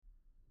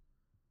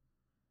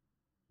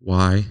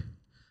Why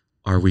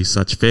are we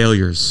such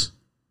failures?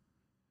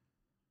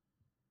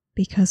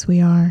 Because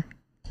we are.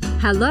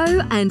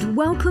 Hello and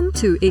welcome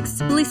to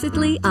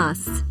Explicitly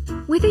Us.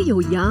 Whether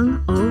you're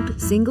young,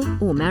 old,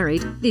 single or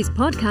married, this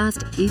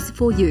podcast is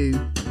for you.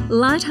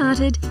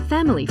 Light-hearted,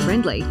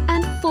 family-friendly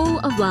and full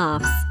of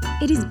laughs.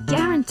 It is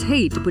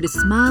guaranteed to put a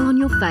smile on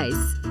your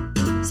face.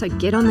 So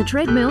get on the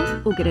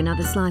treadmill or get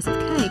another slice of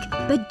cake,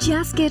 but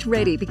just get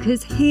ready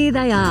because here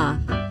they are.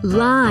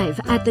 Live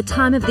at the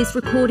time of this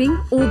recording,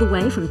 all the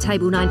way from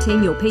Table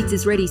 19, your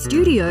Pizza's Ready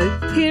studio,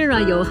 here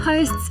are your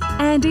hosts,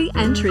 Andy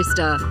and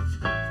Trista.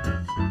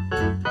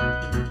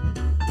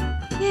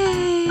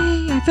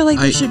 Yay! I feel like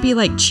we should be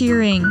like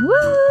cheering.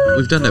 Woo!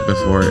 We've done that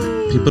before.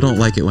 People don't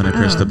like it when I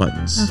press the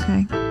buttons.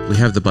 Okay. We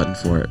have the button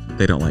for it.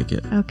 They don't like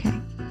it. Okay.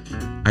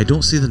 I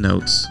don't see the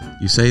notes.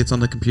 You say it's on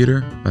the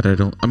computer, but I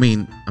don't. I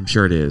mean, I'm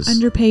sure it is.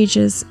 Under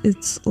Pages,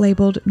 it's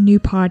labeled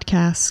New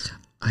Podcast.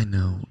 I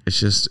know. It's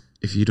just,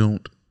 if you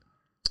don't,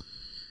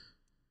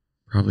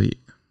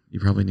 you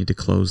probably need to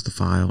close the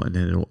file and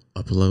then it'll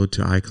upload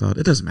to iCloud.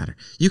 It doesn't matter.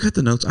 You got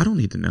the notes. I don't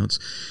need the notes.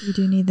 You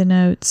do need the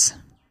notes.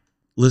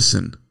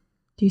 Listen.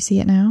 Do you see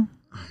it now?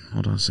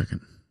 Hold on a second.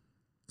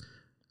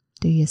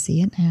 Do you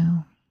see it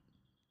now?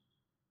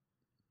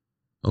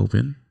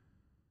 Open.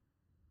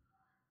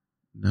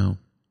 No.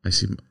 I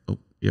see. Oh,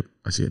 yep.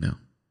 I see it now.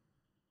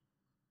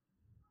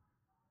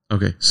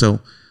 Okay.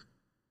 So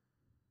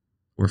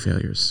we're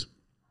failures.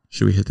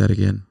 Should we hit that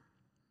again?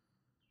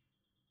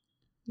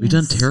 We've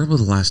done terrible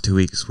the last 2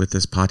 weeks with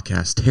this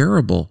podcast.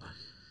 Terrible.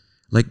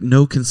 Like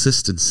no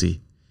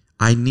consistency.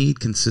 I need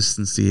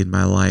consistency in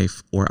my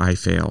life or I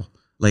fail.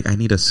 Like I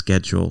need a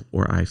schedule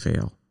or I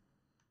fail.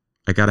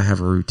 I got to have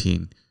a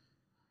routine.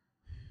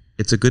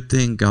 It's a good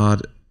thing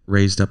God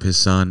raised up his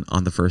son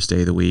on the first day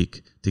of the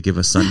week to give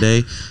us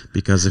Sunday,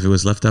 because if it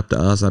was left up to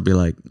us, I'd be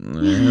like,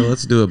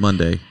 let's do it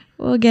Monday.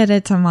 We'll get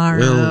it tomorrow.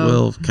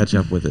 We'll catch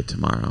up with it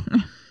tomorrow.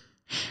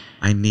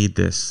 I need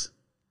this.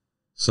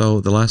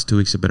 So the last 2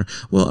 weeks have been,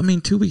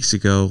 2 weeks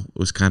ago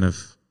was kind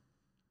of,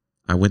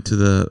 I went to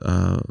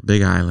the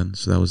Big Island,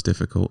 so that was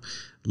difficult.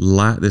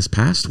 This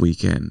past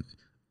weekend,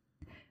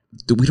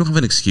 we don't have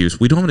an excuse.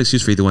 We don't have an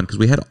excuse for either one because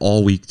we had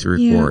all week to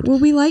record. Yeah, well,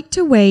 we like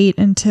to wait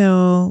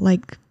until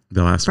like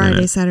the last Friday,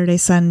 minute. Saturday,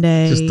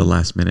 Sunday. Just the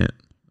last minute.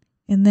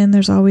 And then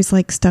there's always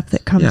like stuff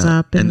that comes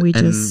up and we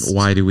just... And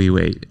why do we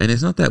wait? And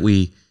it's not that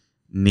we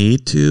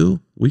need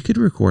to. We could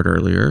record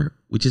earlier.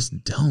 We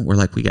just don't. We're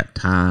like, we got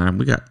time.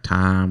 And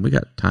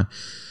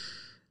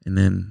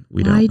then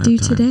we don't have time. Why do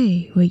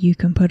today what you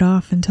can put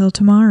off until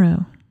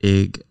tomorrow?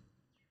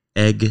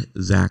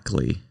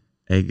 Exactly.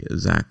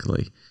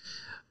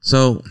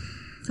 So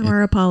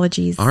our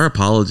apologies. Our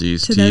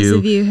apologies to those you.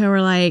 of you who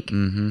are like,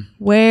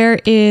 Where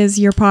is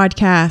your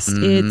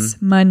podcast? It's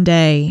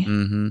Monday.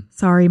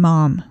 Sorry,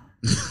 Mom.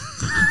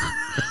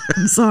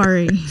 I'm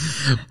sorry.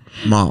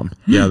 Mom.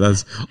 Yeah,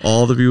 that's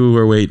all the people who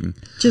are waiting.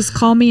 Just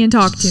call me and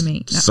talk to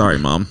me. No. Sorry,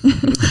 Mom.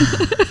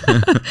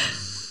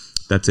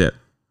 That's it.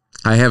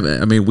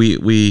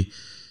 We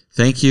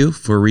thank you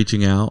for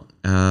reaching out.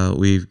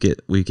 We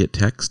get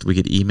text, we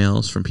get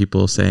emails from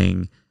people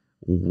saying,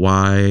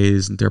 why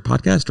isn't there a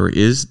podcast? Or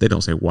they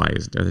don't say why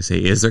isn't there, they say,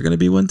 is there going to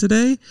be one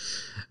today?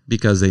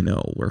 Because they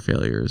know we're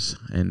failures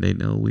and they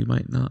know we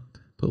might not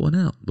put one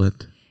out.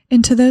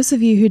 And to those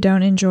of you who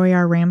don't enjoy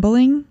our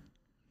rambling,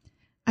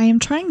 I am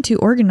trying to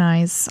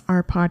organize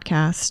our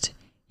podcast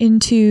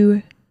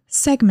into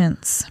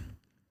segments.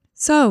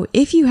 So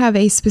if you have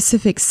a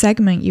specific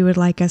segment you would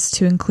like us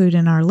to include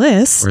in our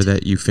list, or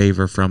that you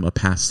favor from a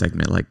past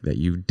segment, like that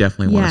you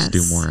definitely want us to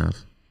do more of,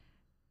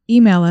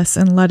 email us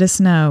and let us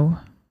know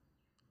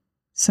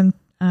some,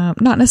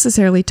 not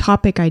necessarily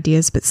topic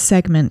ideas, but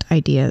segment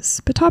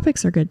ideas. But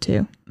topics are good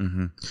too.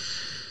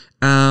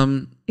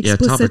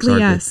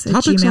 Explicitly us at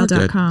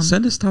gmail.com.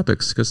 Send us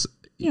topics because,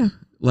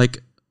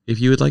 like, if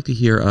you would like to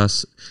hear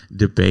us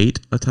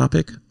debate a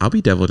topic, I'll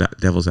be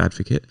devil's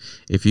advocate.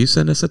 If you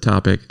send us a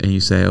topic and you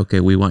say, okay,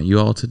 we want you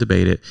all to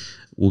debate it,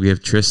 we'll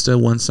give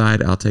Trista one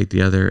side, I'll take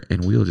the other,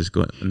 and we'll just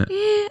go.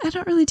 I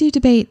don't really do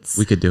debates.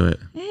 We could do it.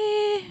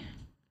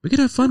 We could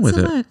have fun with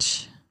it.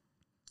 Much.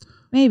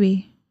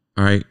 Maybe.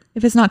 All right.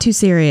 If it's not too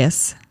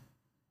serious.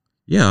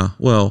 Yeah.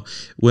 Well,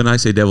 when I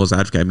say devil's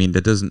advocate, I mean,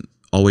 that doesn't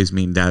always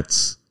mean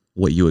that's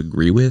what you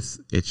agree with.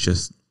 It's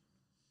just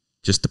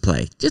to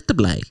play. Just to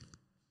play.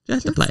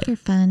 Just for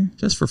fun.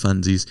 Just for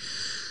funsies.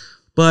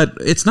 But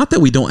it's not that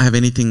we don't have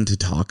anything to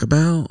talk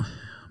about.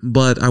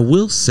 But I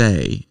will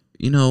say,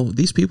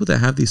 these people that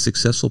have these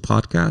successful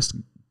podcasts,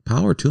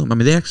 power to them. I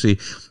mean, they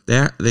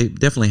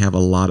definitely have a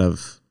lot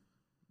of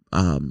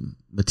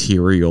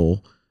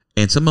material.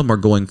 And some of them are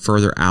going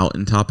further out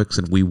in topics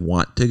than we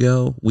want to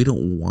go. We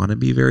don't want to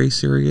be very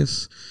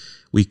serious.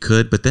 We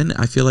could, but then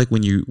I feel like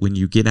when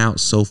you get out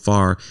so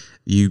far,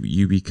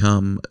 you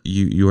become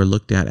you are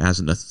looked at as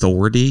an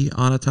authority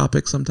on a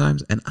topic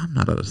sometimes, and I'm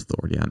not an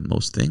authority on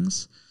most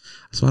things,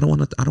 so I don't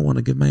want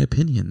to give my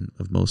opinion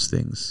of most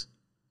things.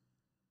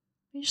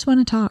 We just want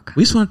to talk.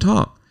 We just want to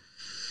talk,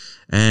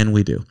 and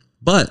we do,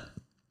 but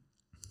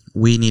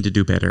we need to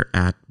do better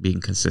at being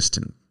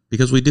consistent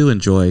because we do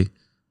enjoy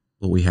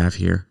what we have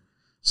here.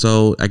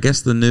 So I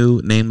guess the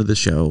new name of the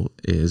show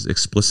is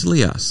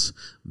Explicitly Us,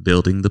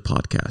 Building the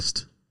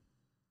Podcast.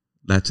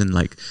 That's in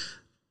like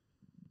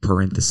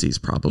parentheses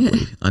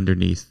probably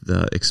underneath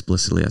the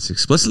Explicitly Us.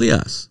 Explicitly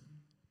Us,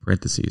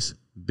 parentheses,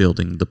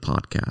 Building the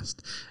Podcast.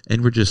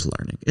 And we're just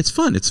learning. It's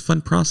fun. It's a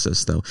fun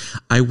process though.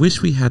 I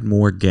wish we had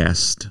more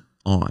guests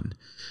on.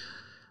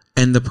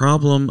 And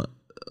the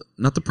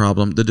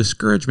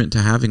discouragement to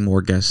having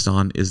more guests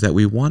on is that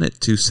we want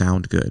it to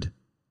sound good.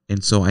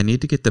 And so I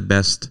need to get the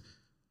best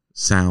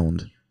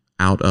sound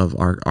out of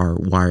our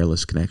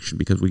wireless connection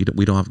because we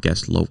don't have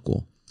guests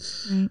local.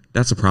 Right.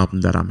 That's a problem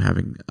that I'm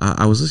having.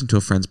 I was listening to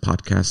a friend's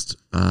podcast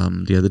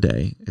the other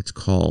day. It's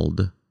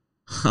called,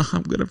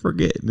 I'm going to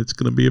forget and it's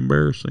going to be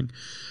embarrassing.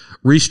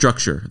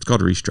 Restructure. It's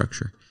called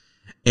Restructure.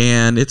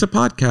 And it's a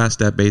podcast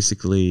that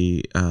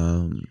basically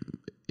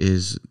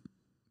it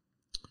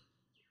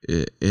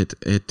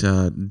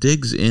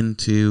digs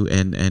into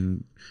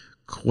and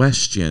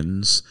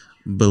questions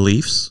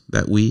beliefs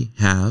that we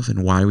have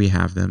and why we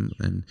have them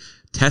and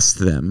test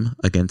them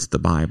against the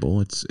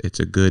Bible. It's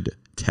a good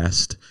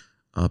test,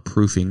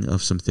 proofing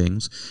of some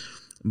things.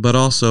 But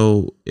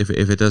also, if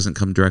it doesn't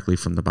come directly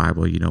from the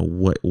Bible,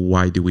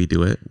 why do we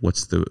do it?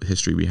 What's the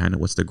history behind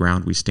it? What's the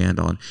ground we stand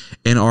on?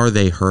 And are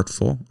they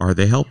hurtful? Are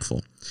they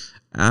helpful?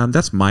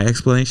 That's my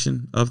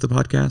explanation of the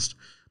podcast.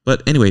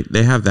 But anyway,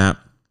 they have that.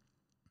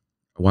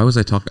 Why was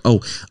I talking?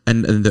 Oh,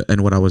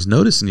 and what I was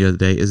noticing the other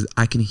day is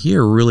I can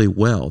hear really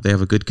well. They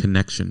have a good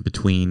connection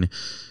between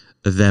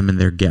them and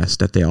their guest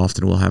that they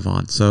often will have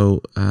on.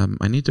 So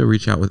I need to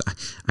reach out with.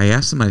 I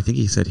asked him. I think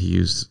he said he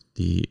used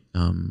the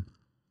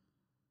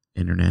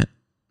internet,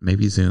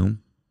 maybe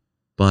Zoom,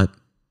 but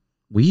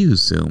we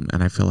use Zoom,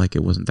 and I feel like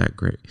it wasn't that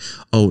great.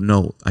 Oh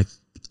no,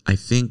 I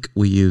think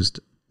we used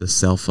the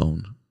cell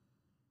phone.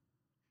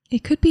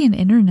 It could be an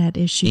internet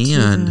issue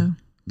too, though.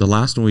 The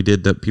last one we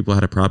did that people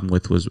had a problem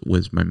with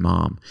was my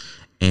mom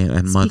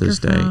and Mother's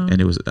Day.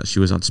 And she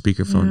was on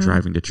speakerphone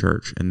driving to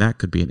church. And that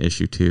could be an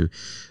issue too.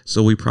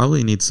 So we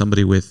probably need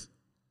somebody with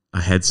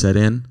a headset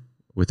in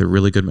with a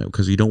really good,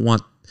 because you don't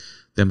want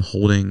them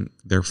holding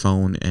their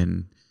phone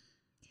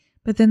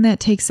But then that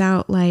takes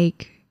out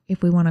like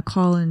if we want to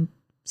call and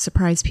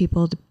surprise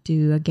people to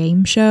do a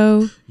game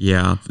show.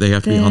 Yeah, they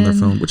have to be on their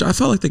phone, which I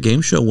felt like the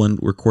game show one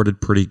recorded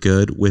pretty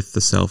good with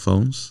the cell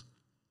phones.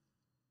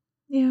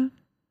 Yeah.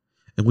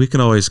 And we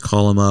can always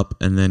call them up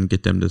and then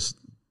get them to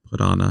put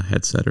on a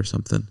headset or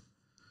something.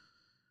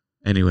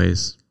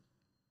 Anyways,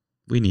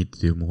 we need to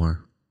do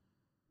more.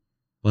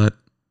 But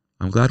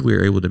I'm glad we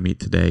were able to meet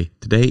today.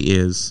 Today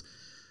is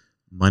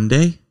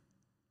Monday.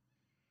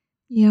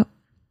 Yep.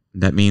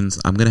 That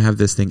means I'm going to have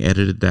this thing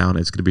edited down.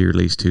 It's going to be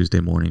released Tuesday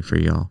morning for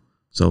y'all.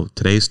 So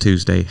today's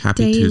Tuesday.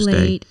 Happy Tuesday. Day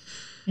late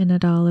and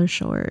 $1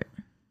 short.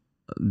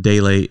 Day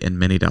late and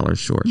many dollars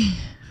short.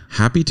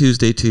 Happy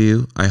Tuesday to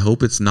you. I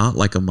hope it's not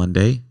like a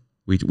Monday.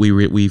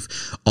 We've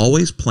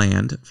always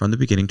planned from the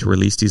beginning to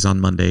release these on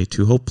Monday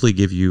to hopefully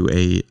give you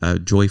a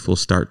joyful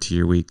start to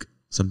your week.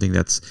 Something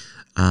that's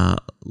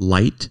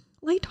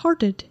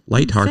lighthearted,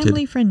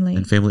 family friendly,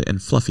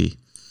 and fluffy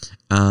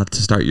to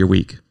start your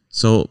week.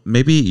 So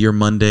maybe your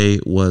Monday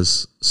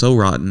was so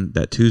rotten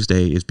that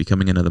Tuesday is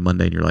becoming another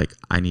Monday, and you're like,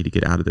 I need to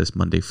get out of this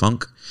Monday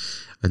funk,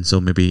 and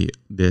so maybe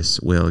this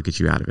will get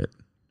you out of it.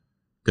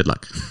 Good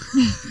luck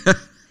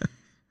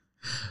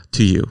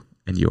to you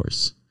and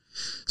yours.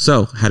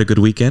 So, had a good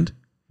weekend?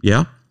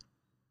 Yeah?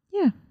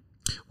 Yeah.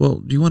 Well,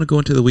 do you want to go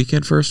into the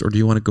weekend first, or do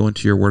you want to go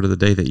into your word of the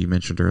day that you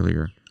mentioned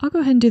earlier? I'll go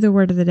ahead and do the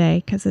word of the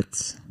day, because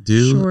it's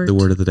short. The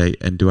word of the day.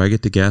 And do I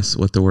get to guess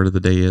what the word of the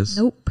day is?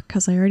 Nope,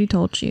 because I already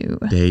told you.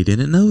 They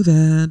didn't know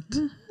that.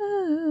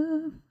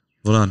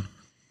 Hold on.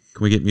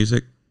 Can we get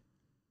music?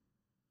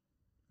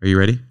 Are you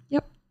ready?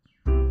 Yep.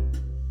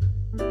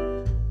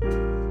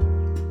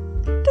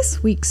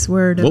 This week's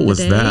word of the day. What was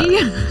that?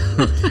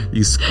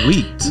 You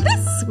squeaked.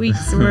 This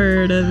week's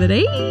word of the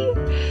day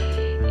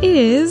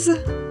is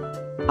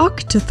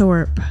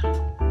octothorpe.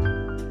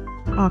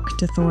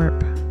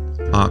 Octothorpe.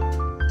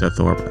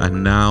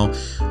 And now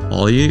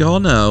all of you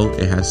all know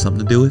it has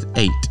something to do with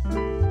 8.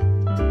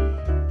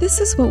 This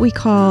is what we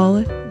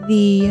call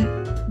the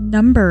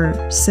number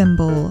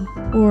symbol,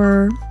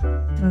 or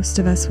most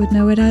of us would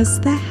know it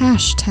as the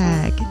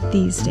hashtag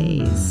these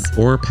days.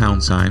 Or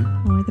pound sign.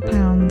 Or the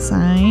pound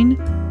sign.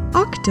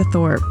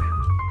 Octothorpe.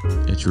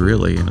 It's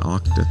really an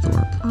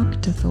octothorpe.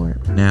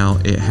 Octothorpe. Now,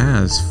 it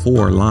has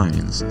 4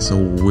 lines, so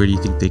where do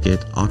you think they get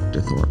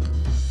octothorpe?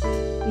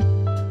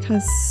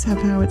 Because of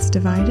how it's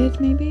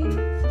divided, maybe?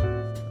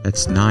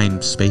 That's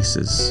 9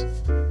 spaces.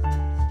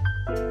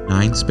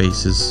 9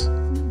 spaces,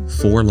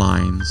 4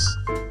 lines.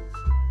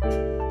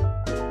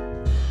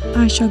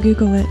 I shall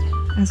Google it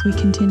as we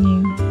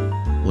continue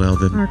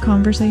our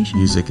conversation.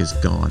 Music is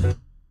gone.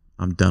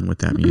 I'm done with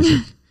that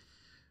music.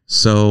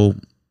 So,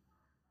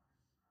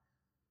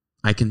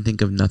 I can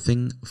think of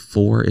nothing.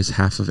 4 is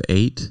half of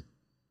 8.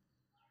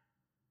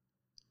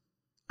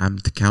 I'm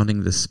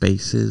counting the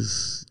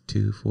spaces.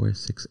 2, 4,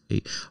 6,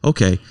 8.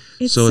 Okay.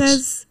 So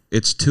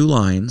it's 2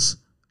 lines,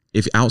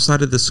 if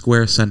outside of the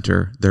square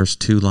center, there's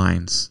 2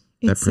 lines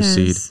that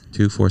proceed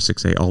 2, 4,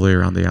 6, 8 all the way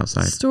around the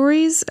outside.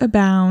 Stories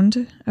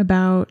abound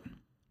about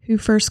who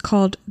first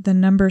called the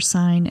number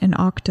sign an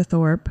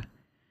octothorpe.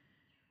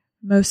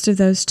 Most of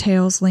those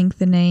tales link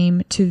the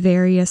name to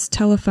various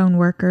telephone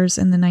workers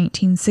in the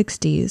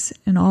 1960s,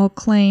 and all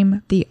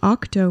claim the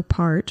octo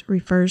part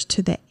refers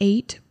to the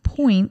 8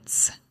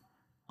 points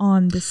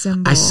on the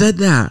symbol. I said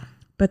that.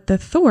 But the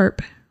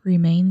thorpe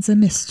remains a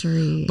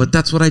mystery. But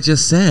that's what I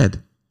just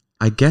said.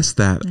 I guessed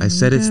that. There I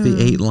said you it's go.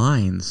 the 8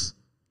 lines.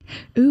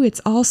 Ooh,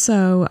 it's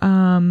also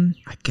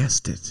I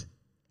guessed it.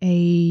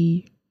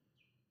 a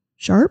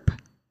sharp.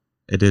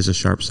 It is a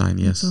sharp sign,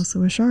 yes. It's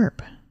also a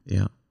sharp.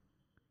 Yeah.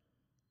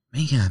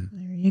 Man,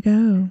 There you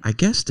go. I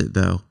guessed it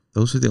though.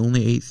 Those are the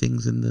only 8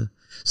 things in the.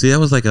 See, that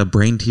was like a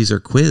brain teaser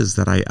quiz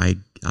that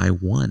I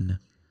won.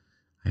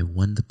 I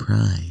won the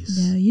prize.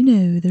 Now you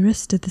know the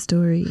rest of the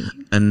story.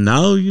 And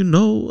now you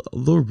know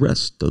the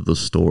rest of the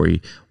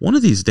story. One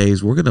of these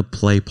days, we're going to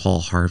play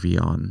Paul Harvey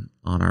on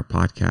our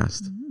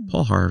podcast.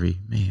 Paul Harvey,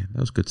 man, that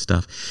was good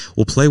stuff.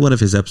 We'll play one of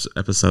his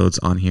episodes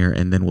on here,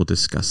 and then we'll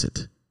discuss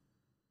it.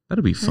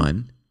 That'll be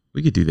fun.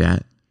 We could do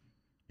that.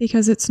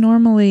 Because it's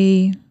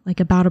normally like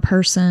about a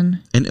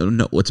person. And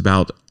no, it's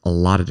about a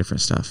lot of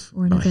different stuff.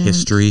 Or an about event.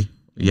 history.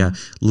 Yeah.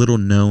 Little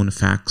known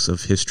facts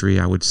of history.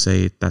 I would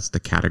say that's the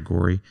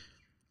category.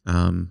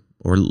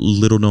 Or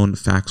little known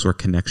facts or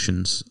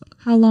connections.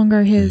 How long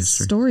are his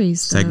history.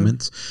 stories? though?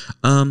 Segments.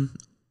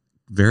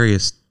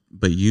 Various,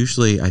 but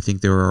usually I think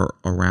they were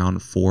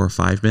around 4 or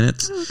 5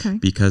 minutes. Oh, okay.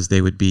 Because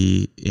they would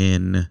be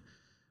in,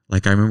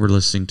 like I remember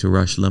listening to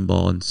Rush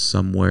Limbaugh, and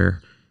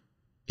somewhere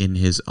in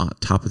his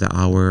top of the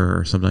hour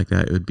or something like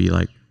that, it would be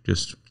like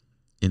just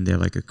in there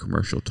like a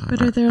commercial time.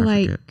 But are there I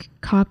like forget.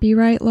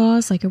 copyright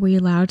laws? Like, are we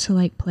allowed to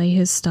like play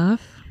his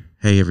stuff?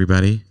 Hey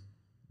everybody,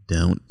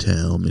 don't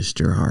tell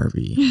Mr.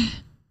 Harvey.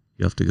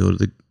 You have to go to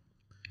the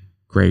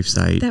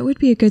gravesite. That would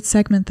be a good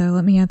segment, though.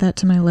 Let me add that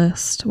to my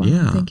list while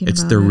I'm thinking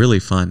about they're it. really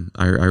fun.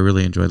 I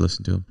really enjoy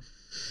listening to them.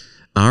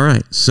 All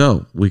right,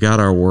 so we got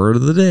our word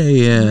of the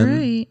day in. All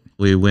right.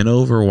 We went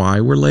over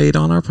why we're late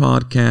on our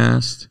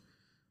podcast.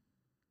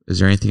 Is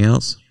there anything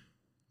else?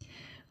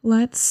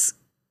 Let's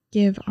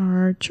give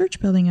our church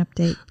building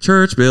update.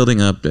 Church building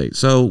update.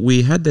 So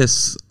we had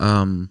this,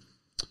 for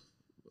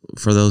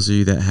those of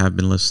you that have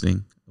been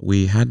listening,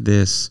 we had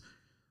this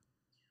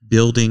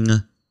building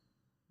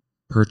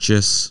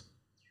purchase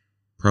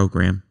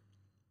program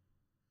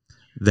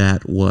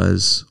that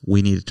was,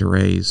 we needed to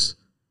raise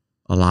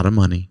a lot of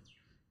money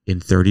in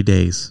 30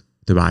 days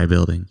to buy a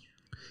building.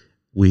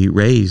 We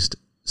raised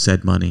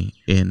said money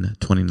in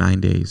 29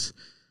 days,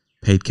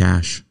 paid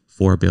cash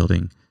for a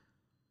building.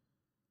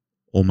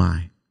 Oh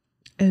my.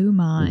 Oh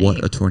my.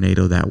 What a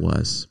tornado that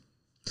was.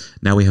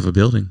 Now we have a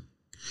building,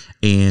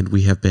 and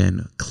we have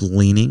been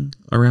cleaning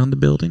around the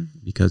building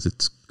because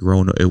it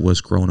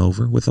was grown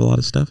over with a lot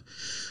of stuff,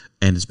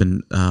 and it's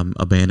been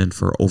abandoned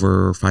for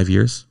over 5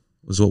 years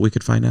was what we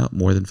could find out,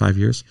 more than 5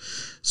 years.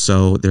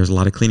 So there's a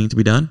lot of cleaning to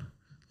be done.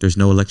 There's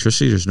no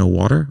electricity. There's no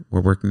water.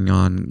 We're working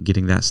on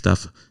getting that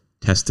stuff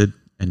tested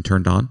and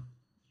turned on,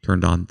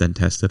 then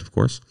tested, of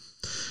course.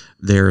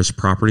 There's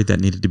property that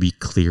needed to be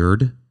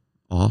cleared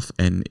off,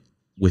 and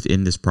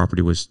within this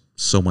property was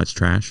so much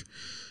trash.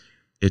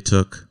 It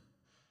took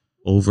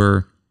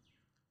over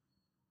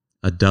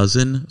a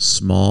dozen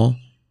small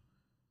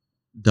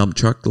dump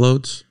truck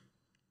loads,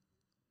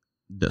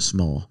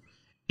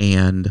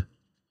 and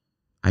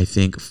I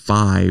think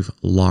 5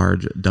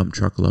 large dump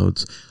truck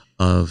loads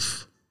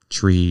of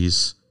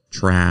trees,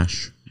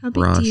 trash, How big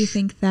brush. do you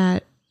think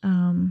that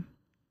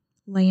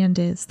land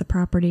is, the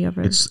property of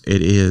it?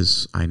 It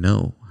is. I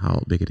know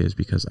how big it is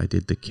because I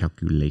did the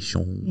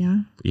calculation.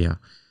 Yeah. Yeah.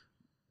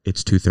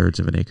 It's 2/3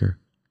 of an acre.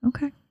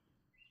 Okay.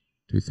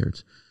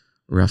 2/3.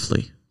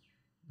 Roughly.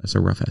 That's a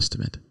rough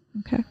estimate.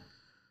 Okay.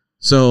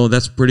 So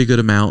that's a pretty good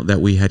amount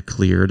that we had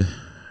cleared.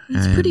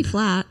 It's And pretty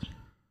flat.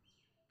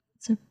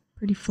 It's a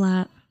pretty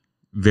flat.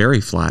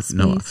 Very flat.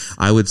 No, Space.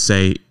 I would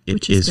say it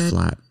Which is is good.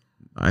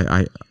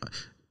 flat.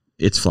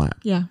 It's flat.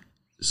 Yeah.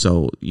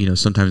 So,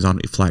 sometimes on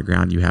flat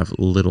ground you have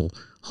little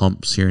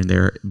humps here and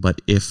there,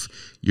 but if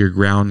your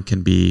ground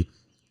can be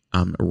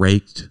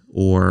raked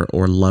or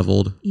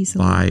leveled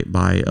Easily.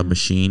 by a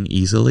machine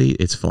easily,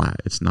 it's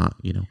flat. It's not,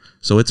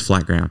 so it's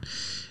flat ground.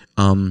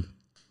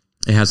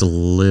 It has a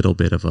little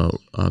bit of a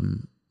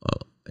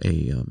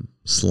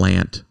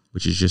slant,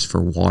 which is just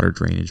for water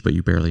drainage, but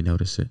you barely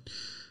notice it.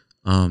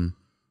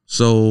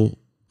 So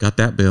got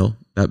that bill.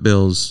 That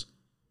bill's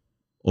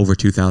over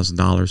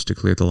 $2,000 to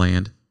clear the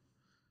land.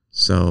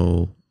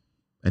 So,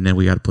 and then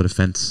we got to put a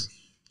fence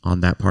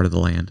on that part of the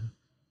land.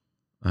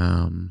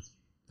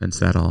 Fence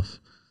that off.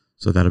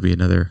 So that'll be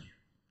another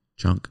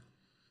chunk.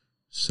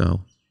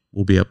 So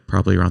we'll be up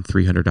probably around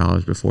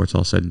 $300 before it's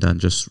all said and done,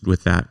 just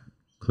with that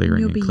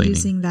clearing You'll and be cleaning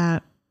using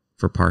that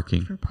for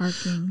parking. for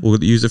parking.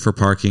 We'll use it for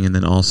parking and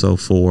then also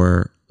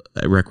for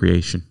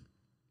recreation.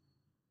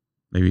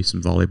 Maybe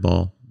some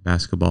volleyball,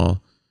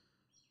 basketball,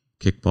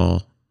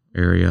 kickball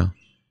area,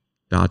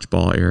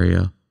 dodgeball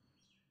area.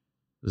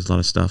 There's a lot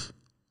of stuff.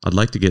 I'd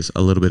like to get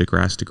a little bit of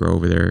grass to grow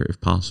over there if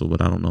possible,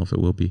 but I don't know if it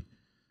will be.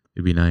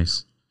 It'd be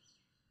nice.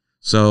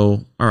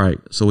 So, all right.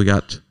 So we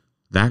got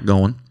that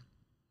going.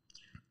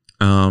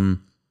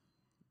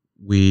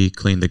 We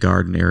cleaned the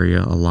garden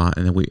area a lot,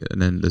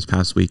 and then this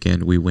past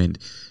weekend we went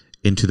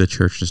into the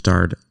church and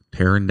started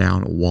tearing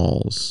down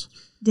walls.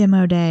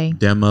 Demo day.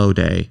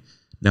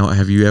 Now,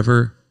 have you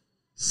ever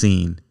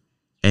seen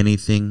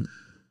anything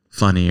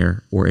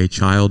funnier or a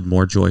child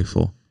more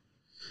joyful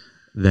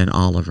than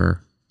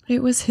Oliver?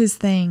 It was his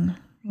thing.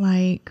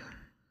 Like,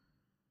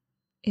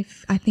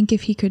 if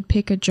he could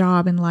pick a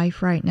job in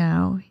life right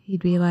now,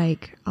 he'd be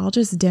like, I'll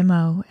just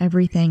demo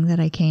everything that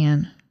I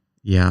can.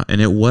 Yeah,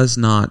 and it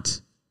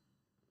wasn't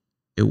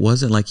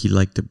like he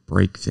liked to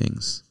break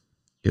things.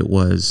 It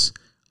was,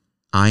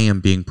 I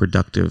am being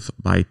productive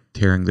by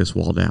tearing this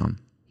wall down.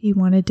 He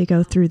wanted to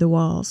go through the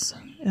walls.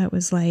 That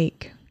was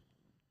like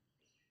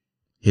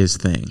his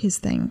thing.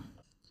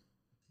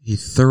 He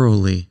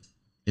thoroughly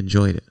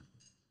enjoyed it.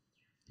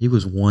 He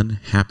was one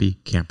happy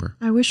camper.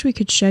 I wish we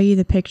could show you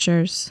the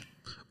pictures.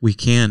 We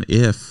can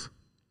if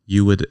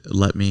you would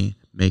let me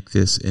make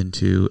this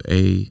into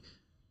a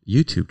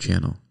YouTube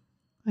channel.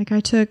 Like,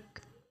 I took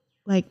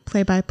like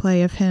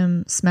play-by-play of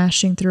him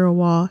smashing through a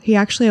wall. He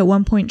actually at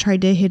one point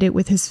tried to hit it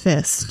with his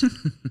fist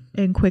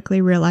and quickly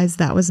realized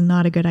that was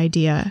not a good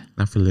idea.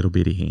 Not for little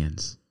bitty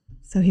hands.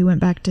 So he went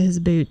back to his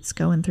boots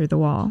going through the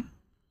wall.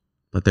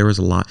 But there was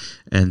a lot.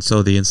 And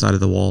so the inside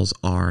of the walls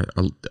are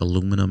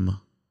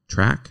aluminum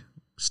track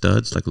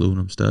studs, like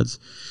aluminum studs.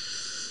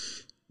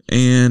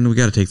 And we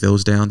got to take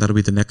those down. That'll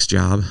be the next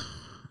job.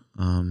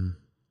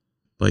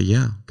 But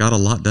yeah, got a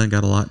lot done,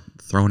 got a lot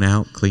thrown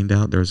out, cleaned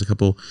out. There was a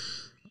couple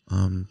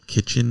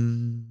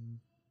kitchen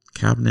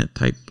cabinet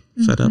type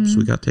setups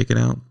we got taken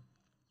out.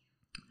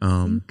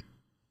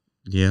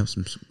 Yeah,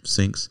 some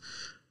sinks.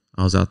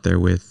 I was out there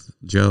with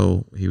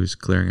Joe. He was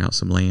clearing out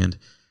some land,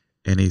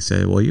 and he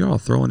said, well, you're all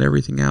throwing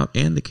everything out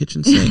and the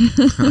kitchen sink.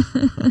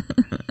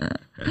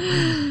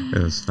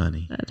 It was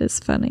funny. That is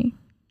funny.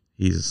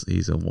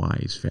 He's a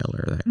wise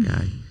feller, that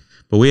guy.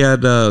 But we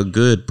had a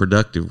good,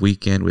 productive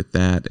weekend with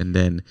that. And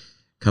then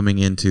coming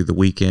into the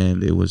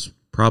weekend, it was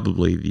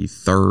probably the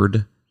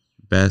third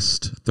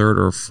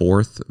or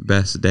fourth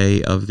best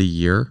day of the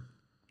year.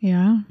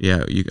 Yeah.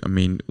 Yeah.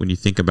 When you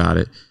think about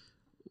it,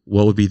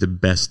 what would be the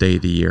best day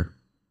of the year?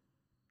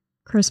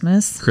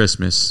 Christmas.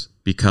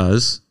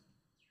 Because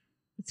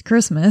it's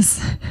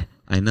Christmas.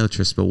 I know,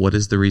 Tris, but what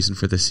is the reason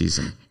for the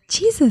season?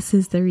 Jesus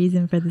is the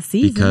reason for the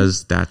season.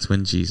 Because that's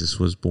when Jesus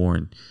was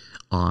born,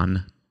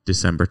 on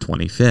December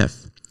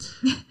 25th.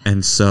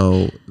 And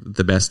so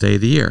the best day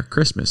of the year,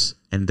 Christmas.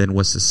 And then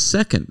what's the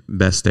second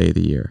best day of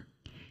the year?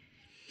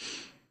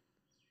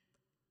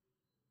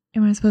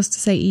 Am I supposed to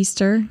say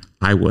Easter?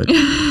 I would.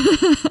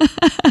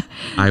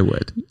 I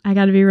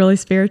got to be really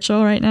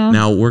spiritual right now.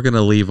 Now we're going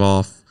to leave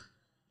off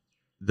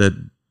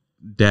the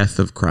death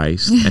of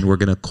Christ, and we're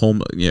going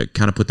to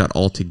kind of put that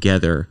all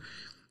together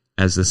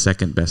as the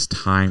second best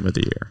time of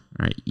the year,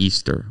 right?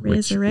 Easter,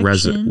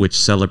 which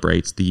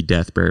celebrates the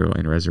death, burial,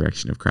 and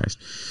resurrection of Christ.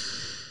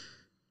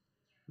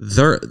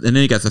 And then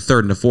you got the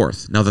third and the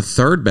fourth. Now the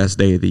third best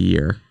day of the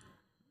year.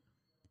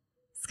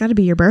 It's got to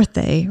be your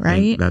birthday,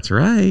 right? That's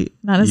right.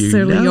 Not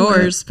necessarily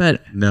yours,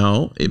 but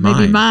no,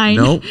 maybe mine.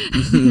 Nope.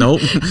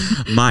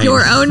 Mine.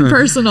 Your own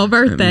personal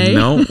birthday.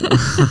 No.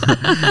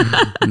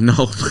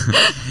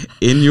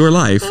 In your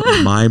life,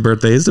 my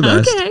birthday is the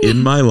best. Okay.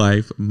 In my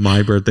life,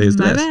 my birthday is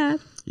the best. Bad.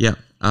 Yeah.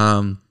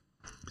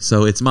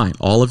 So it's mine.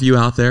 All of you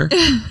out there,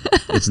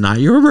 it's not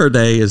your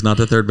birthday. It's not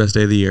the third best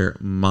day of the year.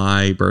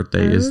 My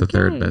birthday is the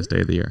third best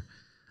day of the year.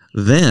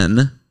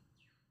 Then,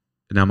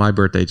 now my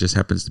birthday just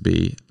happens to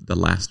be the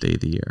last day of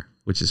the year,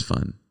 which is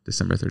fun.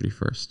 December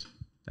 31st.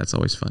 That's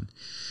always fun.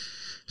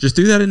 Just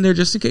do that in there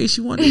just in case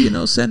you want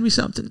to, send me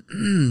something.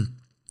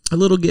 A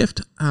little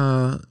gift.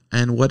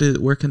 And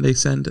where can they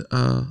send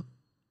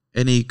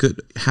any good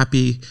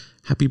happy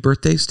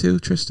birthdays to,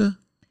 Trista?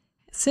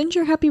 Send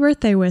your happy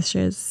birthday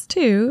wishes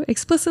to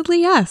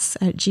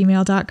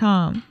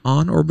explicitlyus@gmail.com.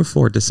 On or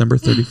before December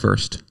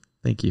 31st.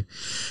 Thank you.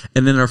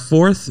 And then our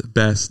fourth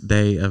best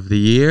day of the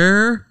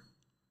year,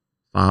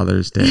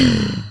 Father's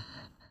Day.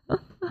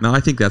 Now,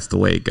 I think that's the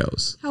way it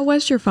goes. How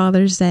was your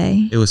Father's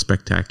Day? It was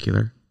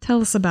spectacular.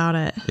 Tell us about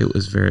it. It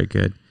was very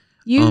good.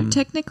 You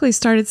technically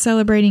started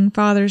celebrating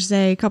Father's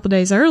Day a couple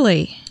days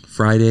early.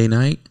 Friday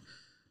night.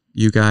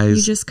 You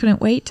just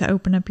couldn't wait to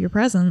open up your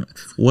present.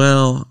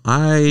 Well,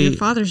 your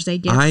Father's Day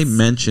gifts. I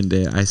mentioned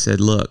it. I said,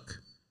 look,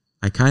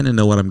 I kind of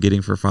know what I'm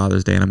getting for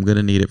Father's Day, and I'm going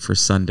to need it for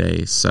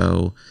Sunday.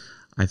 So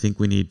I think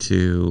we need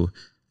to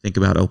think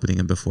about opening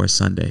them before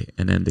Sunday.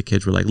 And then the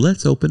kids were like,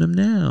 let's open them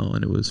now.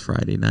 And it was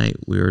Friday night.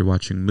 We were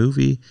watching a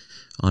movie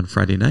on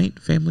Friday night,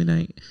 family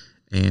night.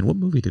 And what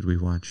movie did we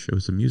watch? It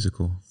was a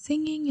musical.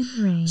 Singing in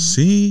the Rain.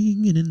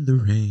 Singing in the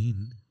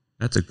Rain.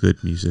 That's a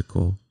good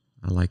musical.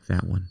 I like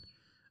that one.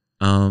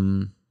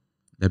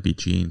 That'd be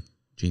Gene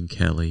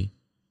Kelly.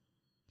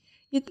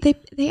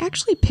 They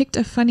actually picked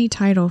a funny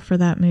title for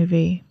that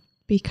movie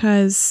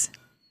because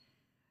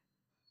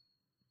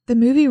the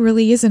movie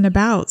really isn't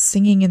about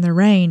singing in the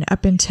rain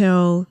up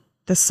until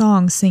the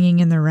song Singing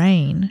in the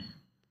Rain.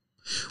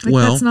 Like,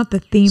 well, that's not the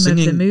theme of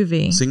the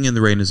movie. Singing in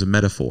the Rain is a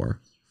metaphor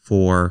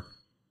for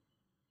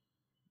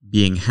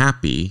being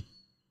happy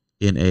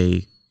in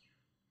a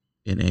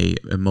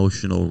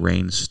emotional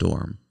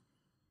rainstorm.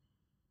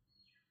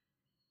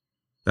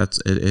 That's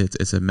it.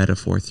 It's a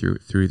metaphor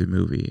through the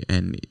movie,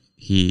 and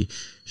he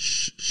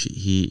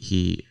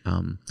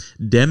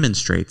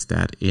demonstrates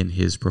that in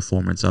his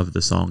performance of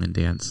the song and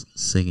dance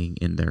Singing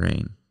in the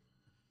Rain.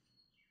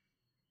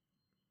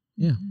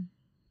 Yeah.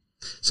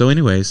 So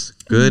anyways,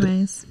 good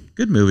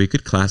movie,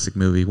 good classic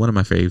movie, one of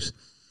my faves.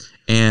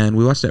 And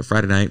we watched that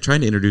Friday night,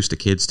 trying to introduce the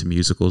kids to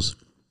musicals.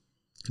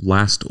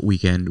 Last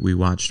weekend, we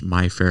watched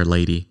My Fair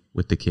Lady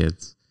with the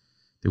kids.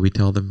 Did we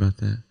tell them about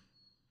that?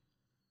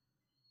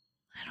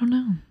 I don't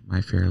know.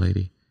 My Fair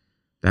Lady.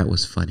 That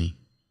was funny.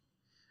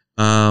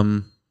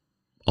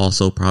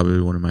 Also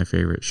probably one of my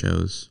favorite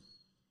shows.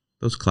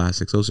 Those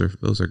classics, those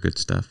are good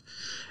stuff.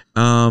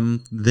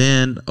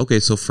 Then, okay,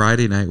 so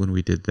Friday night when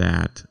we did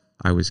that,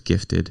 I was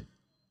gifted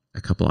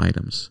a couple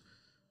items.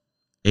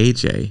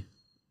 AJ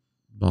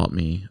bought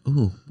me,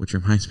 which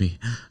reminds me,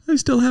 I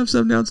still have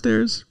some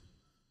downstairs.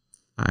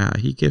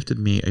 He gifted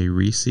me a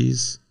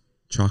Reese's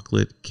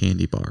chocolate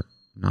candy bar.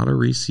 Not a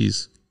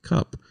Reese's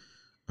cup.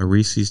 A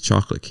Reese's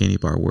chocolate candy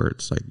bar where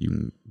it's like you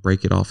can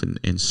break it off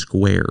in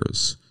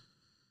squares.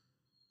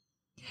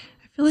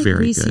 I feel like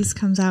Very Reese's good.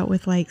 comes out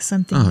with like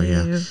something new.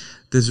 Yeah.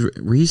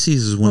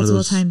 Reese's is one of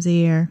those multiple times a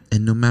year.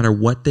 And no matter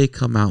what they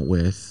come out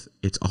with,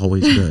 it's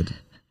always good.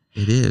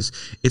 It is.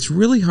 It's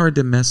really hard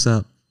to mess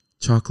up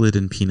chocolate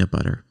and peanut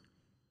butter.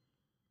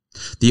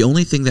 The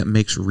only thing that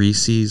makes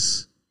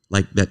Reese's,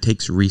 that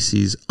takes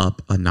Reese's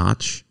up a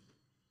notch,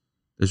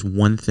 there's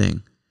one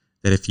thing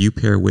that if you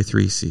pair with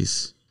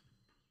Reese's,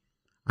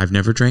 I've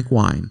never drank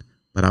wine,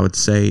 but I would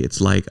say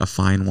it's like a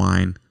fine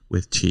wine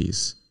with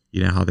cheese.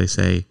 You know how they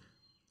say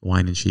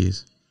wine and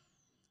cheese?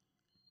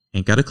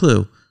 Ain't got a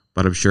clue,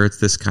 but I'm sure it's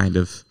this kind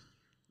of,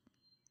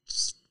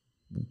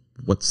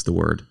 what's the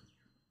word?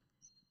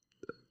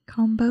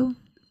 Combo?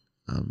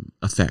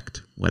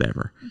 Effect,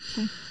 whatever.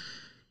 Okay.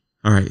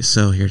 All right,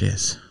 so here it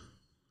is.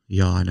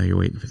 Y'all, I know you're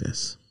waiting for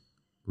this.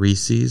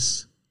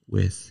 Reese's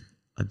with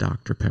a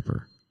Dr.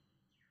 Pepper.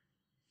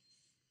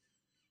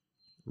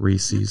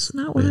 Reese's. That's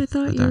not what I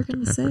thought you were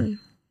going to say.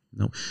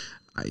 No.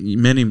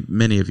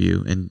 Many of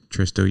you, and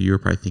Tristo, you were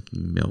probably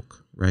thinking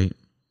milk, right?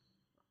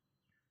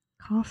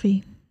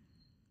 Coffee.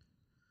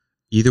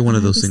 Either one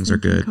of those things are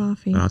good.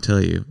 Coffee. But I'll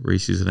tell you,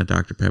 Reese's and a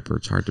Dr. Pepper,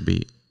 it's hard to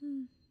beat.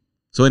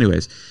 So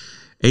anyways,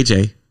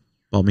 AJ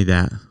bought me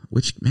that,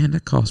 which, man,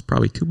 that cost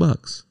probably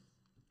 $2.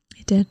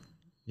 It did.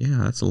 Yeah,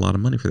 that's a lot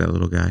of money for that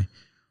little guy.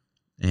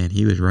 And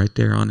he was right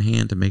there on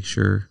hand to make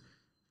sure,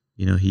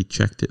 he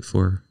checked it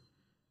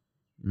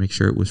make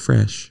sure it was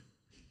fresh.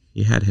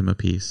 He had him a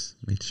piece,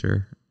 made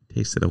sure it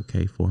tasted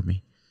okay for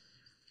me.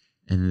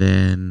 And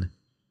then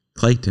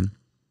Clayton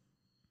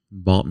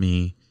bought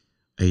me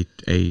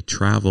a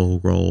travel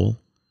roll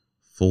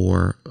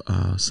for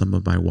some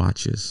of my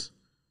watches.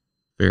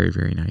 Very,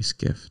 very nice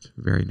gift.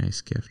 Very nice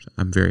gift.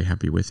 I'm very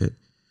happy with it.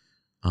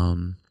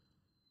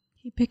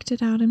 He picked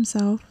it out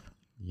himself.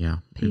 Yeah.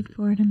 Paid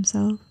for it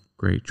himself.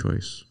 Great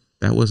choice.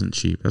 That wasn't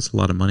cheap. That's a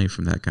lot of money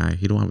from that guy.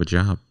 He don't have a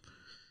job.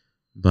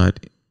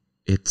 But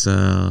it's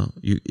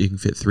you can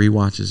fit 3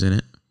 watches in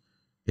it.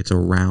 It's a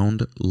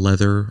round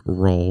leather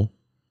roll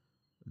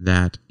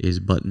that is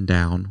buttoned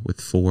down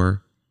with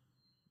 4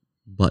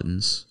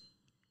 buttons,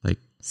 like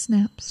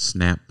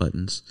snap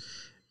buttons.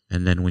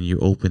 And then when you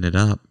open it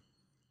up,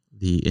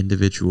 the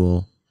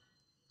individual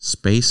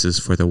spaces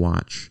for the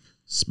watch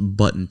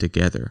button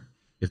together.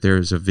 If there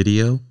is a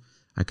video,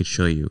 I could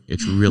show you.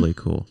 It's really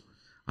cool.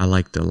 I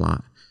liked it a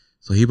lot.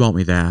 So he bought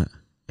me that,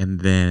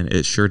 and then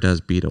it sure does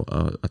beat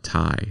a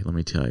tie, let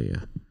me tell you.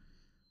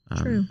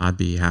 True. I'd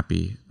be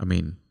happy. I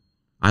mean,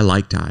 I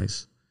like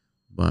ties,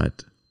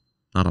 but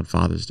not on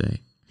Father's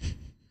Day.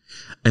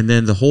 And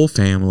then the whole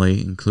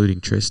family,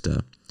 including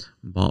Trista,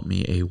 bought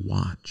me a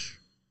watch.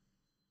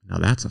 Now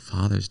that's a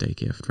Father's Day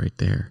gift right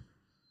there.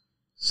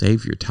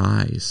 Save your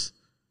ties.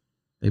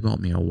 They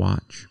bought me a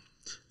watch.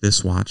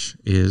 This watch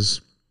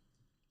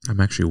I'm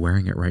actually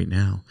wearing it right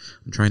now.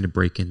 I'm trying to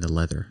break into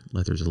leather.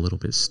 Leather's a little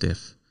bit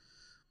stiff.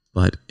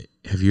 But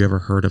have you ever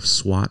heard of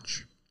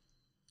Swatch?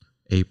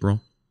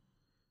 April?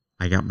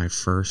 I got my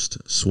first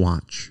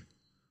Swatch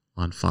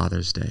on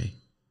Father's Day.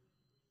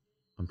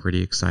 I'm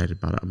pretty excited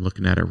about it. I'm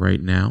looking at it right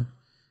now.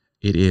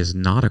 It is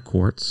not a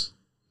quartz.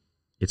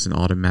 It's an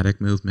automatic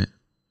movement.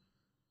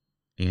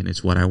 And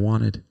it's what I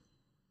wanted.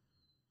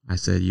 I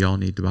said, y'all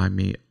need to buy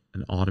me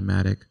an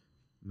automatic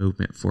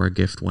movement for a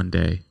gift one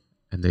day.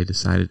 And they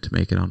decided to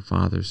make it on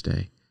Father's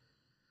Day.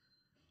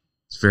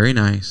 It's very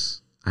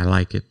nice. I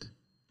like it.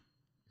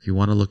 If you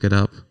want to look it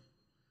up,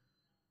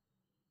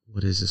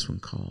 what is this one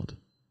called?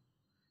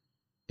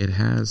 It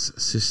has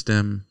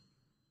System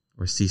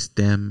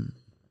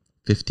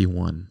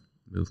 51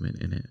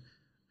 movement in it.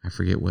 I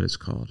forget what it's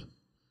called,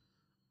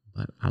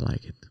 but I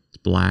like it. It's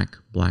black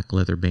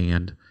leather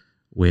band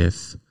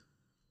with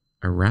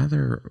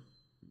rather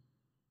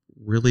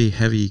really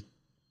heavy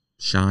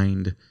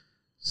shined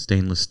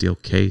stainless steel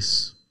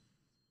case.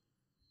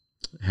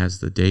 It has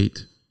the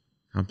date,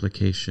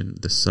 complication,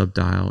 the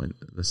subdial, and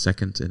the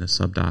seconds in a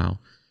subdial,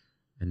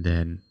 and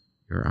then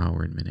your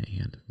hour and minute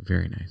hand.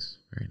 Very nice.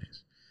 Very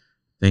nice.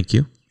 Thank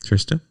you,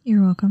 Trista,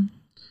 You're welcome.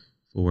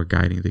 for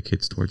guiding the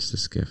kids towards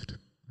this gift.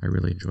 I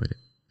really enjoyed it.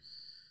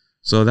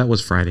 So that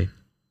was Friday.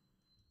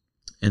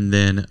 And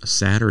then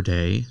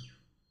Saturday.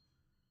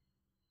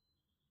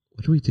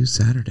 What did we do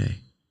Saturday?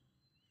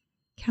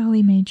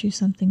 Callie made you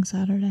something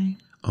Saturday.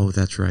 Oh,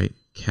 that's right.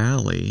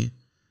 Callie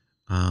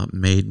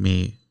made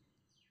me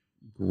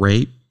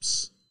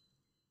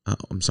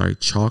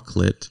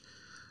chocolate,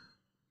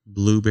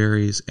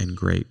 blueberries, and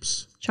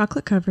grapes.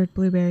 Chocolate covered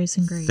blueberries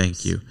and grapes.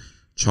 Thank you.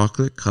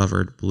 Chocolate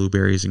covered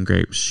blueberries and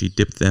grapes. She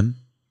dipped them,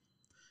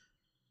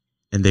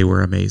 and they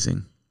were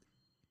amazing.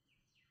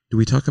 Do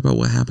we talk about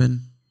what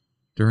happened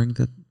during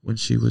when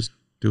she was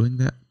doing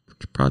that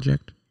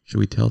project? Should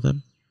we tell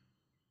them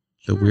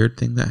the weird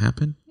thing that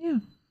happened? Yeah.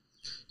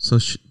 So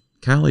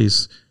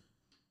Callie's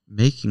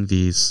making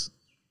these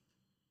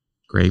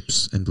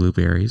grapes and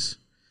blueberries,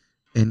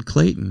 and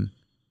Clayton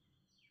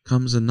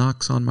comes and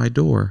knocks on my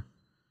door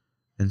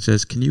and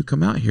says, "Can you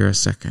come out here a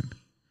second?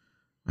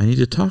 I need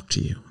to talk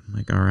to you." I'm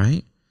like, "All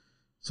right."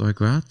 So I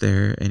go out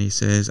there, and he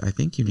says, "I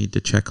think you need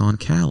to check on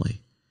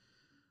Callie."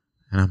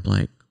 And I'm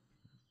like,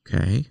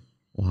 "Okay,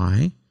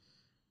 why?"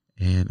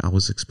 And I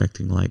was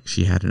expecting like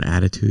she had an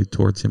attitude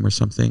towards him or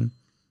something,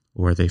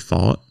 or they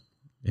fought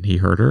and he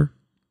hurt her.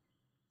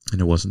 And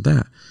it wasn't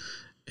that.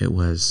 It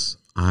was,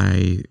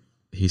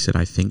 he said,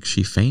 "I think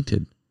she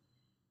fainted."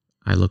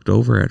 I looked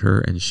over at her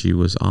and she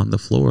was on the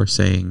floor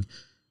saying,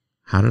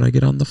 "How did I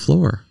get on the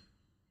floor?"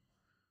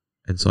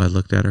 And so I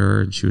looked at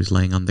her and she was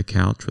laying on the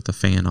couch with a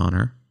fan on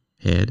her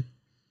head.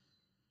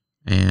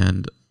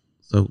 And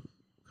so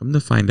come to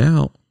find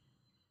out,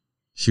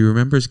 she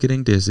remembers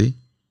getting dizzy.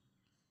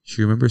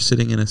 She remembers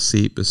sitting in a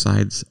seat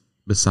beside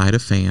a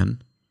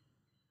fan.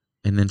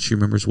 And then she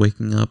remembers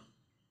waking up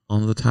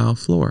on the tile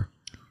floor.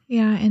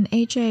 Yeah, and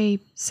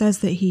AJ says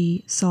that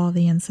he saw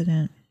the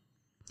incident.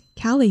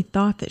 Callie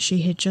thought that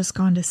she had just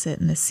gone to sit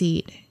in the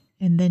seat,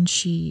 and then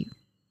she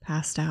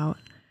passed out.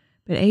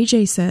 But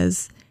AJ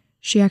says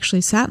she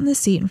actually sat in the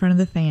seat in front of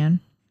the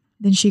fan,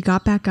 then she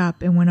got back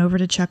up and went over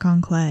to check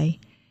on Clay,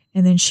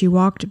 and then she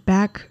walked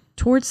back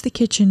towards the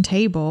kitchen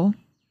table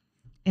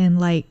and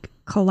like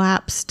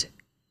collapsed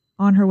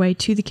on her way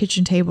to the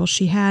kitchen table.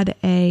 She had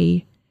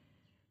a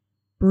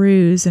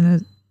bruise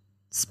and a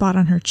spot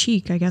on her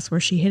cheek, I guess, where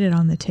she hit it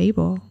on the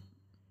table.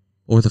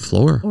 Or the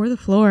floor. Or the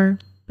floor.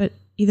 But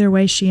either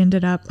way, she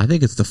ended up I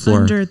think it's the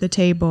floor. under the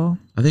table.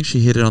 I think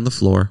she hit it on the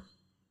floor.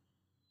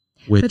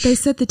 But they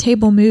said the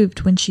table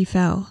moved when she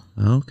fell.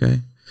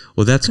 Okay.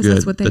 Well, that's 'Cause good.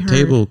 that's what they The heard.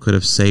 table could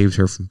have saved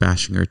her from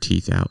bashing her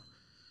teeth out.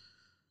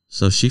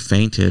 So she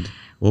fainted,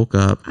 woke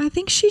up. I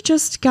think she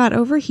just got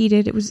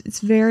overheated. It's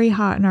very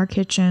hot in our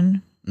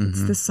kitchen.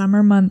 It's the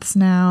summer months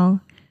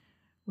now.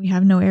 We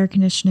have no air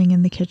conditioning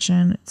in the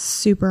kitchen. It's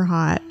super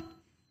hot.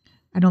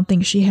 I don't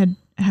think she had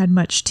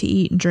much to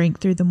eat and drink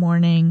through the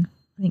morning.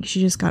 I think she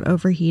just got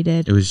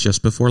overheated. It was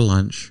just before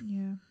lunch.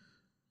 Yeah.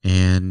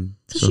 And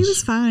So she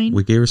was fine.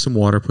 We gave her some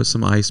water, put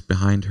some ice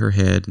behind her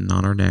head and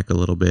on her neck a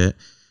little bit,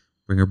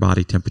 bring her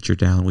body temperature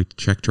down. We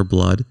checked her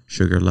blood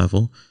sugar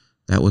level.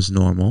 That was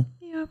normal.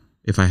 Yep.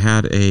 If I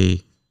had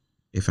a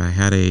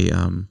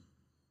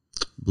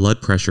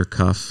blood pressure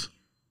cuff,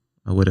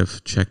 I would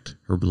have checked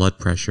her blood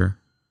pressure.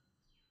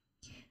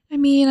 I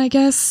mean, I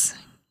guess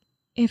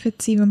if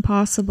it's even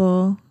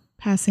possible,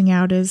 passing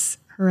out is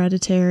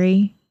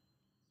hereditary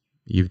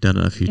You've done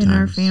it a few in times.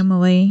 our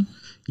family.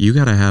 You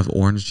got to have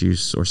orange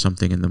juice or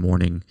something in the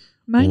morning.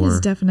 Mine or is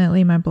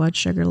definitely my blood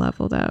sugar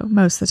level, though,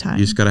 most of the time.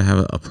 You just got to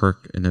have a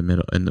perk in the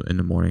middle in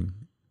the morning.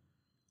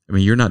 I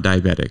mean, you're not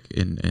diabetic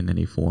in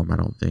any form, I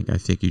don't think. I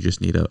think you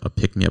just need a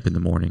pick-me-up in the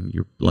morning.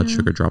 Your blood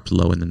sugar drops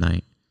low in the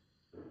night.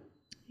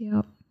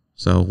 Yep.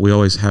 So we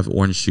always have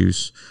orange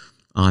juice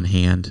on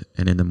hand,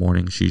 and in the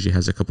morning she usually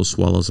has a couple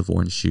swallows of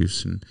orange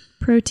juice. And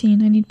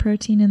Protein. I need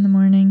protein in the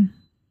morning.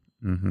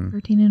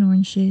 Protein and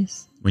orange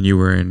juice. When you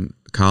were in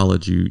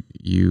college,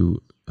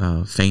 you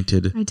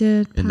fainted. I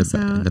did in pass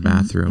out in the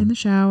bathroom, in the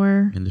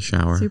shower. in the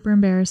shower, Super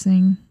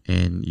embarrassing.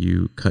 and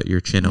you cut your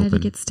chin I had open.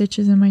 to get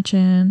stitches in my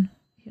chin.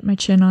 Hit my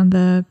chin on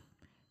the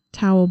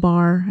towel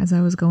bar as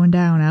I was going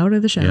down out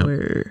of the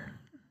shower.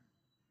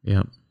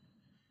 Yep.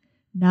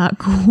 Not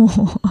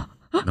cool.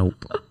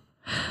 Nope.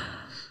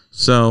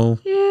 So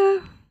Yeah.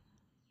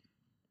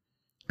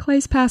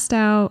 Clay's passed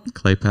out.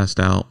 Clay passed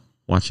out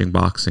watching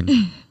boxing.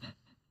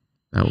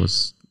 That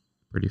was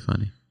pretty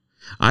funny.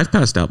 I've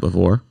passed out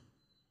before.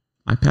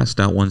 I passed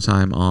out one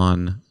time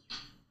on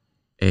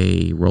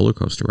a roller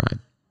coaster ride.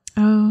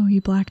 Oh, you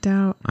blacked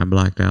out. I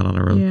blacked out on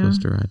a roller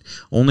coaster ride.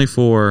 Only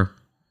for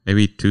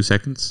maybe 2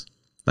 seconds.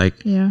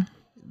 Like Yeah.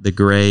 the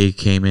gray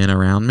came in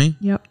around me.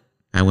 Yep.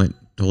 I went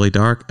totally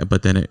dark,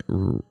 but then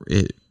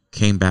it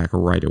came back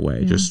right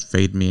away. Yeah. Just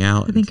fade me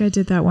out. I think I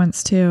did that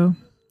once too.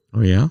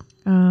 Oh yeah?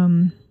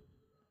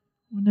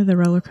 One of the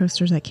roller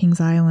coasters at Kings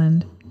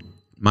Island.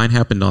 Mine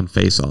happened on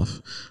Face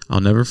Off.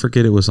 I'll never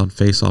forget it was on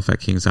Face Off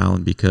at Kings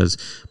Island because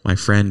my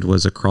friend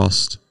was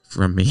across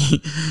from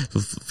me,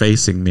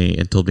 facing me,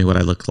 and told me what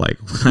I looked like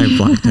when I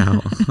blacked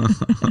out.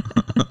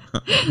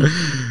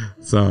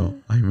 So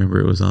I remember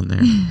it was on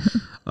there.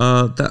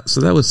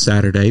 So that was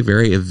Saturday,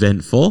 very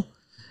eventful.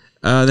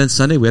 Then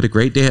Sunday we had a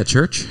great day at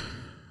church.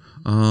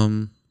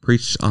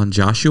 Preached on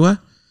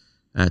Joshua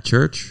at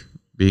church,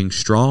 being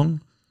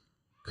strong,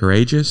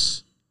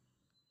 courageous,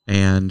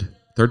 and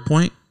third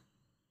point,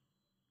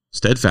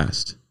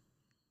 steadfast.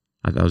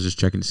 I was just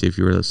checking to see if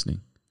you were listening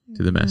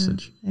to the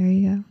message. There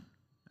you go.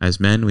 As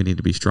men, we need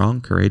to be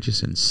strong,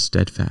 courageous, and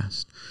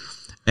steadfast.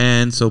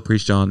 And so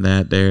preached on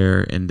that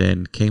there, and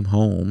then came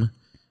home.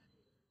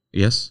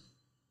 Yes?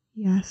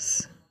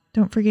 Yes.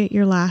 Don't forget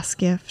your last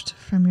gift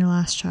from your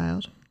last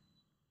child.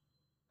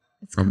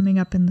 It's coming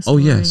up in the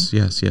story. Oh,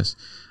 yes.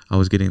 I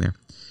was getting there.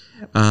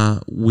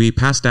 Yep. We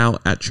passed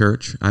out at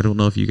church. I don't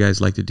know if you guys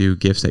like to do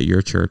gifts at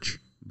your church,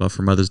 but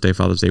for Mother's Day,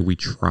 Father's Day, we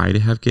try to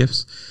have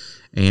gifts.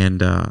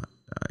 And I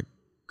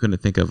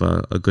couldn't think of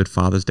a good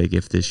Father's Day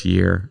gift this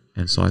year.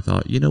 And so I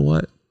thought, you know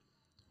what?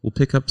 We'll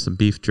pick up some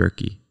beef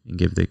jerky and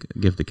give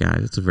the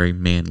guys. It's a very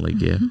manly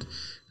gift.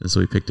 And so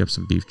we picked up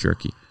some beef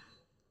jerky.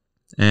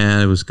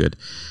 And it was good.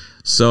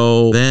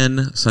 So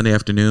then Sunday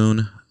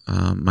afternoon,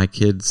 my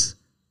kids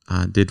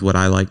did what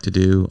I like to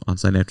do on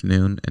Sunday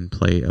afternoon and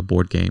play a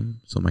board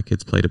game. So my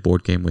kids played a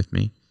board game with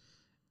me.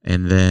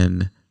 And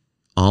then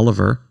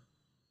Oliver,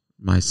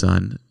 my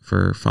son,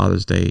 for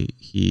Father's Day,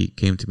 he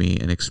came to me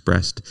and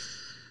expressed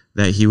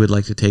that he would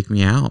like to take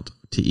me out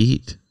to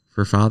eat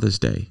for Father's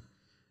Day.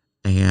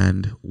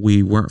 And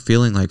we weren't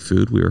feeling like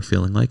food. We were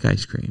feeling like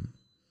ice cream.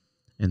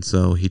 And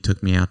so he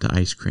took me out to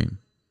ice cream.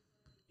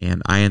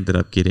 And I ended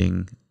up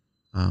getting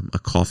a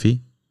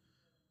coffee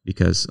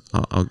because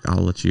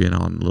I'll let you in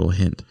on a little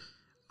hint.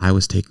 I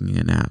was taking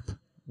a nap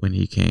when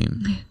he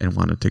came and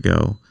wanted to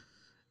go.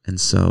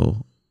 And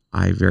so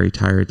I very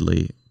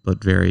tiredly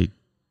but very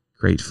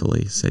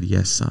gratefully said,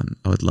 yes, son,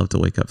 I would love to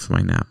wake up from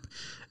my nap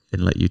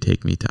and let you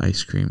take me to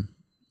ice cream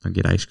or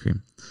get ice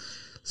cream.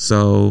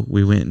 So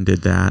we went and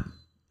did that.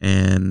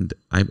 And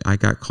I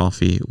got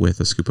coffee with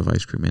a scoop of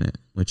ice cream in it,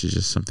 which is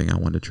just something I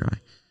wanted to try.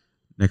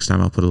 Next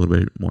time I'll put a little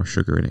bit more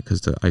sugar in it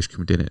because the ice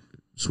cream didn't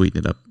sweeten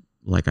it up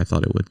like I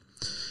thought it would.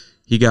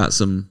 He got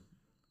some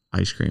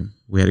ice cream.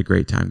 We had a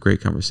great time, great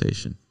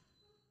conversation.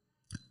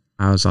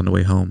 I was on the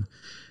way home,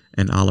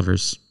 and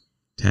Oliver's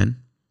 10.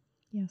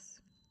 Yes.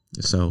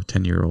 So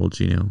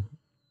 10-year-olds,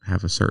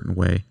 have a certain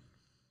way.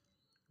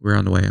 We're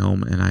on the way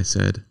home, and I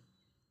said,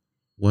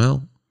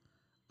 well,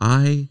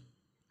 I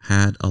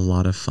had a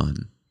lot of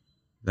fun.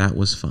 That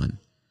was fun.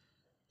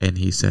 And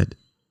he said,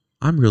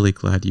 I'm really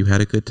glad you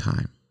had a good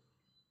time.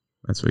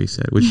 That's what he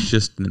said, which is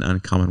just an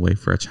uncommon way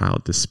for a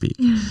child to speak,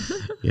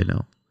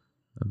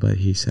 But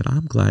he said,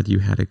 I'm glad you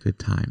had a good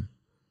time.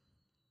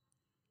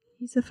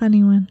 He's a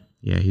funny one.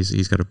 Yeah,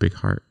 he's got a big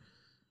heart.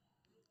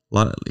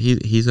 We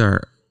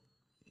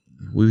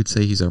would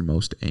say he's our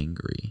most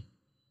angry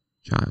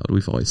child.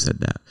 We've always said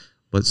that.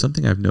 But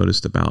something I've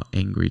noticed about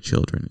angry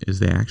children is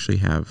they actually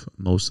have,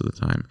 most of the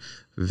time,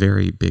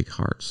 very big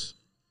hearts.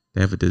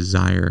 They have a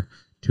desire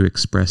to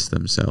express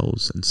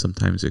themselves, and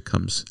sometimes it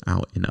comes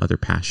out in other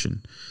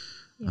passion.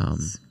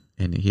 Yes.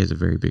 And he has a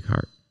very big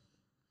heart.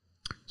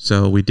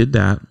 So we did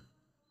that,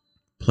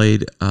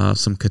 played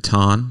some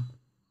Catan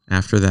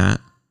after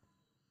that,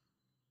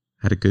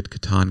 had a good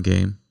Catan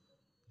game.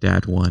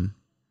 Dad won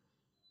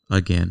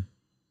again.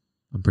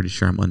 I'm pretty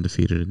sure I'm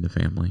undefeated in the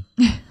family.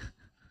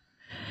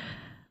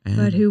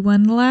 But who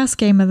won the last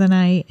game of the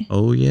night?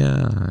 Oh,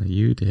 yeah,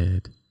 you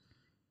did.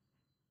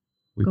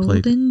 We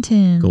played Golden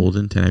 10.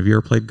 Golden 10. Have you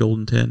ever played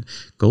Golden 10?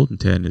 Golden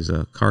 10 is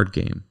a card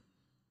game.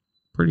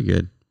 Pretty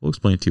good. We'll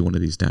explain it to you one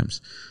of these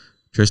times.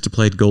 Trista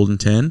played Golden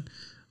 10.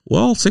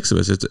 Well, all 6 of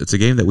us. It's a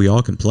game that we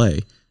all can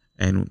play.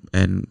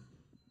 And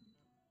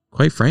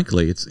quite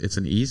frankly, it's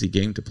an easy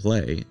game to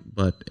play,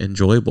 but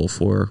enjoyable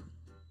for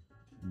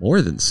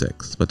more than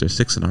 6. But there's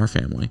 6 in our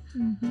family.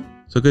 Mm-hmm.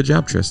 So good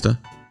job, Trista.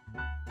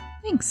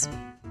 Thanks.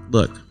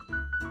 Look,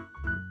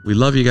 we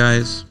love you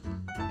guys,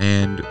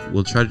 and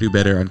we'll try to do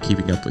better on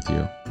keeping up with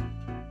you.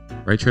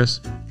 Right, Tris?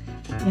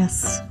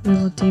 Yes, we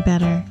will do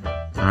better.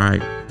 All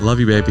right. Love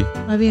you, baby.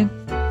 Love you.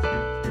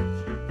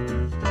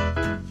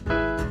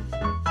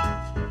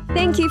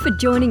 Thank you for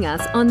joining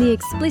us on the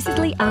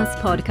Explicitly Us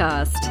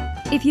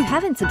podcast. If you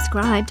haven't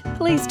subscribed,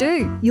 please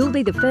do. You'll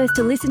be the first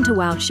to listen to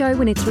our show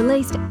when it's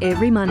released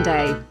every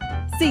Monday.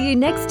 See you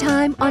next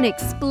time on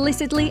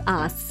Explicitly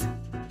Us.